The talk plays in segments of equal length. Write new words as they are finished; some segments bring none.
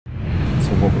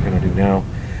what we're going to do now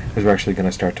is we're actually going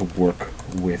to start to work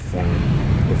with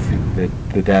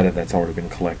the data that's already been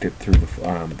collected through the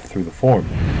form.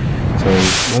 So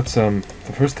let's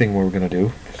the first thing we're going to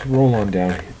do is roll on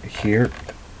down here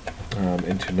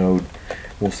into Node.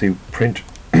 We'll see print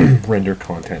render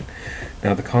content.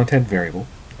 Now the content variable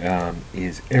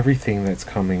is everything that's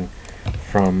coming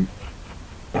from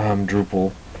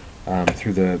Drupal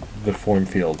through the form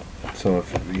field. So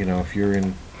if you're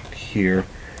in here,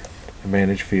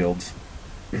 manage fields,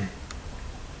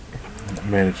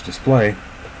 manage display,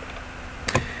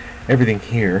 everything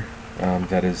here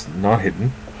that is not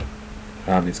hidden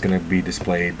is going to be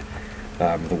displayed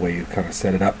the way you kind of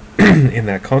set it up in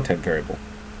that content variable.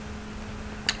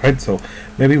 Right, so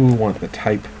maybe we want the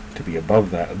type to be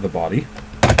above the body,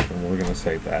 and we're going to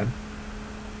save that.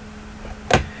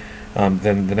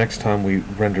 Then the next time we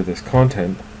render this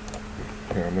content,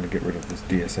 here, I'm going to get rid of this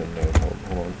DSM node.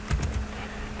 Hold on.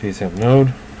 DSM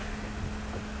node.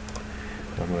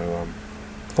 I'm going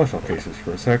to flush all cases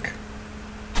for a sec.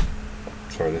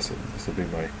 Sorry, this will be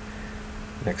my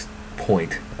next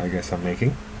point, I guess I'm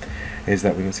making, is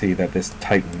that we can see that this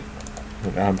Titan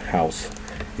house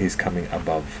is coming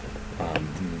above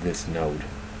this node,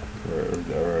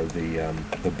 or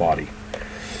the body.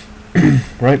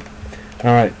 Right?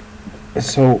 All right.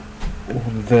 So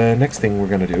the next thing we're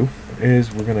going to do is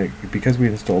because we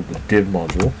installed the div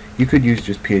module, you could use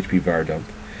just PHP var dump,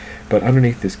 but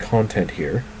underneath this content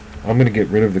here, I'm going to get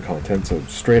rid of the content, so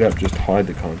straight up just hide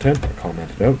the content, or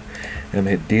comment it out, and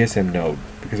hit DSM node,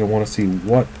 because I want to see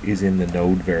what is in the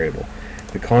node variable.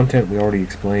 The content, we already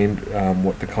explained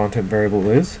what the content variable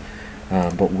is,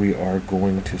 but we are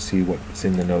going to see what's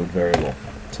in the node variable.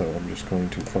 So I'm just going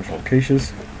to flush all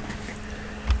caches,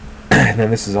 and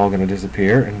then this is all going to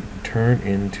disappear and turn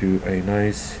into a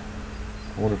nice,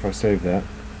 I wonder if I saved that.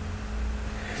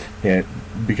 Yeah,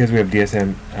 because we have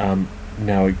DSM,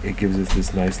 now it gives us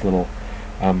this nice little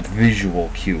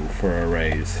visual cue for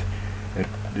arrays.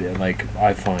 Like,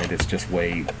 I find it's just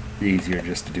way easier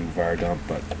just to do var dump,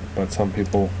 but some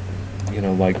people,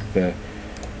 like the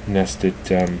nested,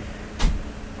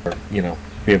 or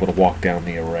be able to walk down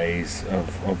the arrays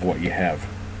of what you have.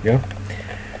 Yeah.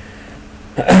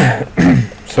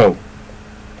 So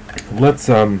let's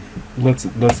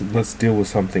deal with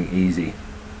something easy.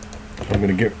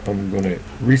 I'm gonna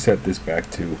reset this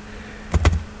back to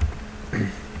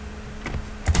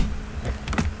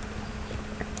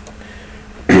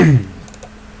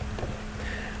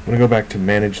I'm going to go back to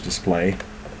manage display,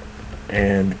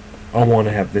 and I want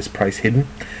to have this price hidden,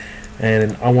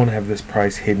 and I want to have this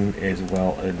price hidden as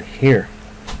well in here.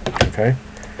 Okay,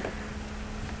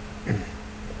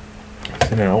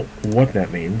 so now what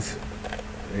that means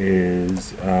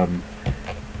is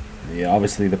yeah,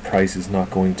 obviously the price is not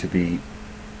going to be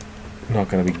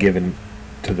given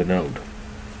to the node,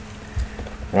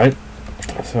 right?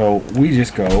 So we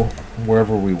just go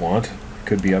wherever we want.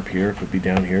 Could be up here, could be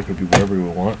down here, could be wherever we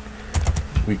want.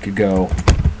 We could go,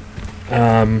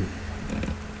 we'll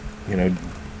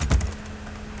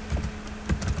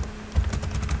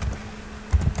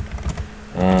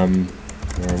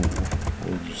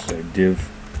just say div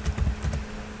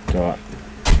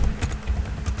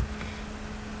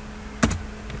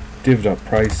dot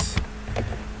price,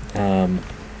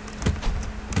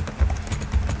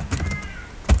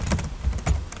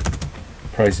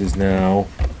 price is now.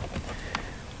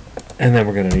 And then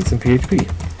we're going to need some PHP.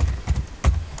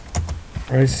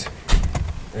 Price.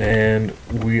 And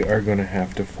we are going to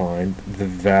have to find the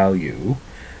value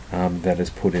that is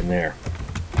put in there.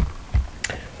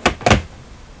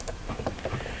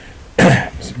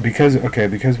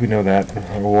 because we know that,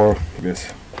 or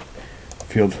this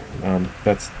field,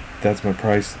 that's my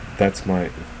price, that's my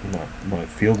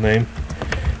field name.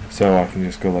 So I can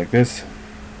just go like this,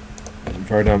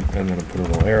 var dump, and then I put a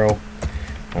little arrow.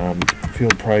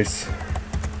 Field price.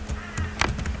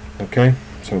 Okay,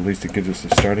 so at least it gives us a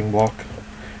starting block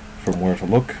from where to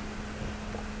look.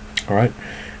 Alright,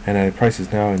 and the price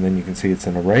is now, and then you can see it's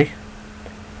an array,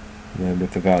 and then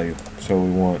with the value. So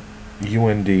we want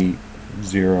UND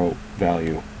 0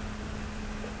 value,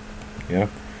 yeah,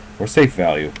 or safe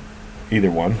value, either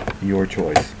one, your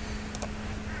choice.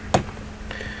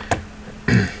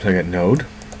 So I got node,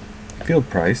 field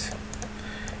price,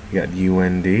 you got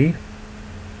UND, you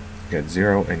got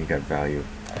 0, and you got value.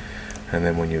 And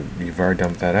then when you var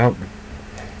dump that out,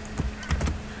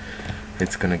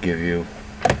 it's going to give you,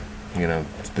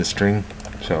 the string.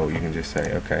 So you can just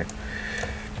say, okay,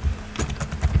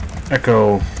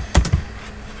 echo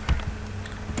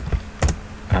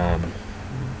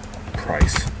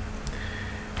price.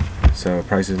 So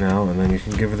price is now, and then you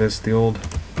can give this the old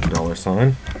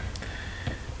 $,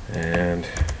 and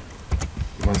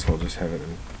might as well just have it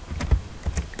in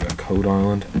a code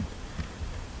island.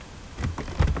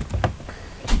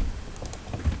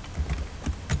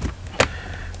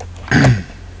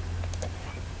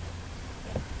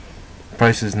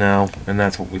 Prices now, and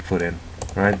that's what we put in,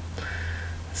 right?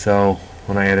 So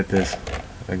when I edit this,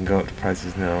 I can go up to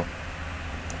prices now,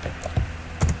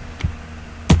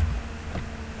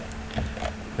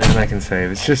 and I can save.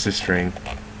 It's just a string.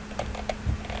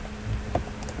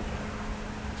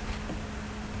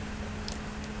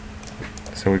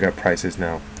 So we got prices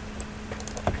now.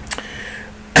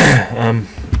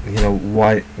 You know,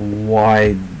 why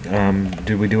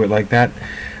do we do it like that?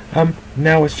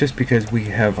 Now it's just because we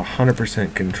have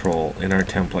 100% control in our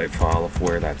template file of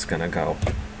where that's going to go.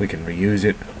 We can reuse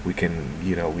it. We can,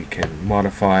 you know, we can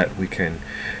modify it. We can,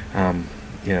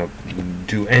 you know,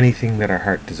 do anything that our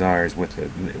heart desires with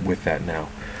it, with that now.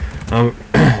 All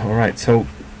right, so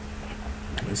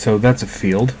that's a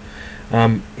field.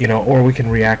 You know, or we can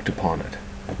react upon it,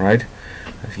 right?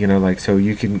 You know, like, so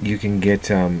you can get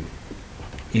you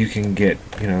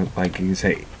know, like, you can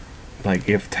say, like,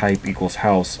 if type equals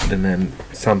house, and then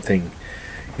something,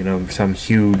 you know, some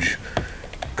huge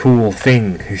cool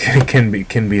thing can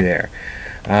be there.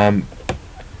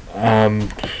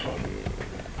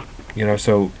 You know,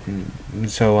 so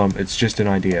it's just an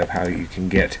idea of how you can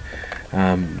get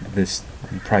this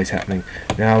price happening.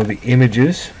 Now the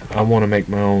images, I want to make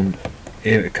my own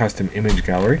custom image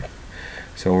gallery,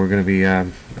 so we're going to be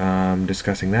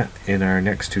discussing that in our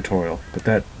next tutorial. But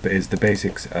that is the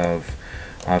basics of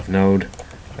Node,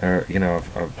 or, you know,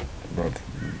 of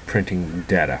printing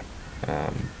data.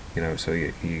 You know, so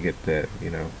you get the, you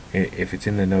know, if it's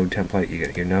in the Node template, you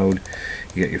get your node,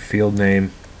 you get your field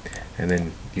name, and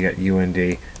then you get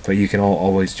UND. But you can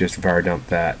always just var dump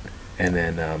that, and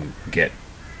then get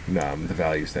the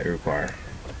values that you require.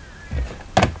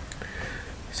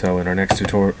 So in our next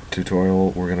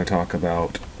tutorial, we're going to talk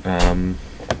about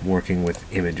working with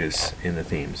images in the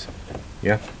themes.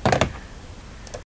 Yeah.